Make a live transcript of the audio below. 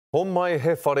Ho mai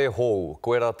he whare hou,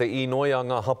 koe rā te inoi a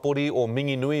ngā hapori o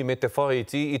Minginui-Te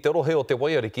Whāiti i te rohe o te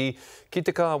waiariki ki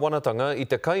te kāwanatanga i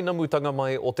te kainamutanga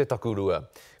mai o te takurua.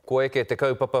 Ko eke te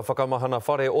kaupapa whakamahana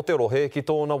whare o te rohe ki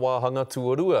tōna wāhanga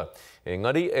tuarua.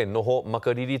 Engari e noho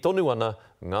makariri tonu ana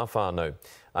ngā whānau.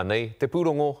 Anei te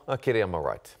pūrongo a Karere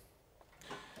right.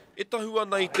 E tahua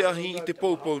nei te ahi i te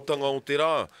poupautanga o te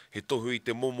rā. He tohu i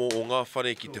te momo o ngā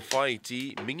whare ki te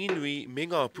Whāiti, Minginui me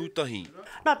ngā pūtahi.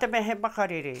 Nā te me he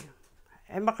makariri.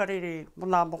 He makariri mo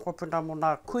nā mokopuna, mo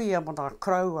nā kuia, mo nā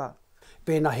kraua.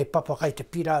 Pēnā he papa kai te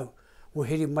pirau, o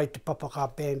heri mai te papa ka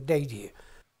band-aid.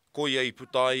 Ko iei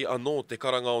putai anō te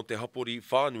karanga o te hapori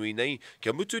whānui nei,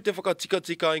 kia mutu te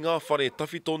whakatika-tika i ngā whare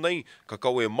tawhito nei, ka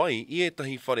kaue mai i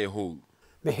etahi whare hou.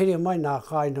 Me here mai nā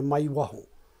kāina mai waho.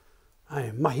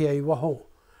 Mahi ai waho,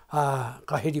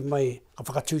 ka heri mai, ka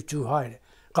whakatūtū haere,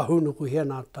 ka hunuku hea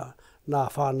nā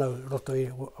whānau roto i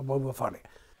a maua whare.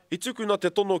 I tukuna te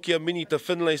tono kia Minginui-Te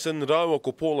Finlayson rāua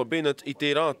ko Paula Bennett i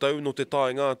te rātau no te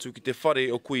tāe ngātu ki te whare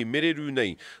o kui mereru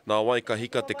nei. Nā wai ka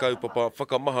hika te kaupapa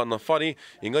whakamahana whare,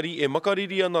 engari e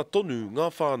makariri ana tonu ngā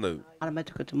whānau. Ana mai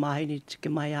tuka te mahini tike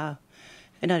mai au.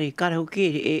 Enari, kare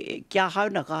hoki kia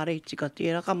hauna ka rei tika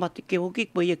te rakamati ke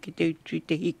hoki koe ia ki te utu i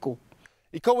te hiko.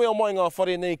 I kaue a mai ngā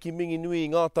whare nei ki Minginui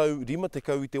ngā tau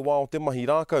 50 i te wā o te mahi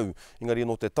rākau. Engari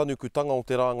no te tanukutanga o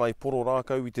te rāngai poro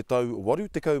rākau i te tau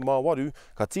 88,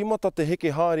 ka tīmata te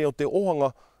heke haere o te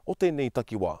ohanga o tēnei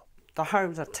takiwā. The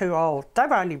homes are too old. They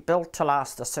were only built to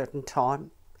last a certain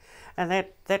time. And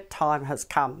that time has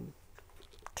come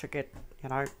to get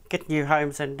new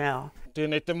homes in now.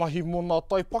 Tēnei te mahi mō nā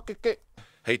tai pakeke.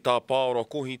 Hei tā pāora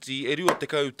kohiti e rua te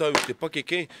kautau te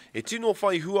pakeke, e tino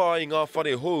whai hua ai ngā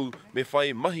whare hou me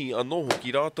whai mahi anō hoki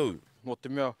rātou. Mō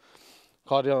te mea,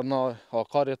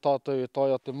 kāre tātou e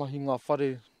taia te mahi ngā whare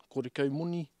kore kau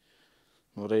muni.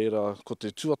 No reira, ko te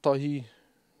tuatahi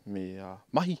me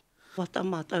mahi. Wata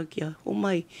mātau kia, o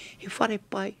mai, he whare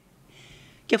pai.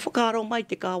 Kia whakaaro mai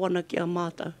te kāwana kia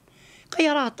mātau. Kai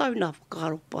ara tau nā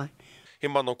whakaaro pai. He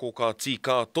mana ko ka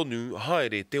tīkā tonu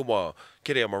haere te wā,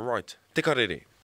 Karere right, te Karere.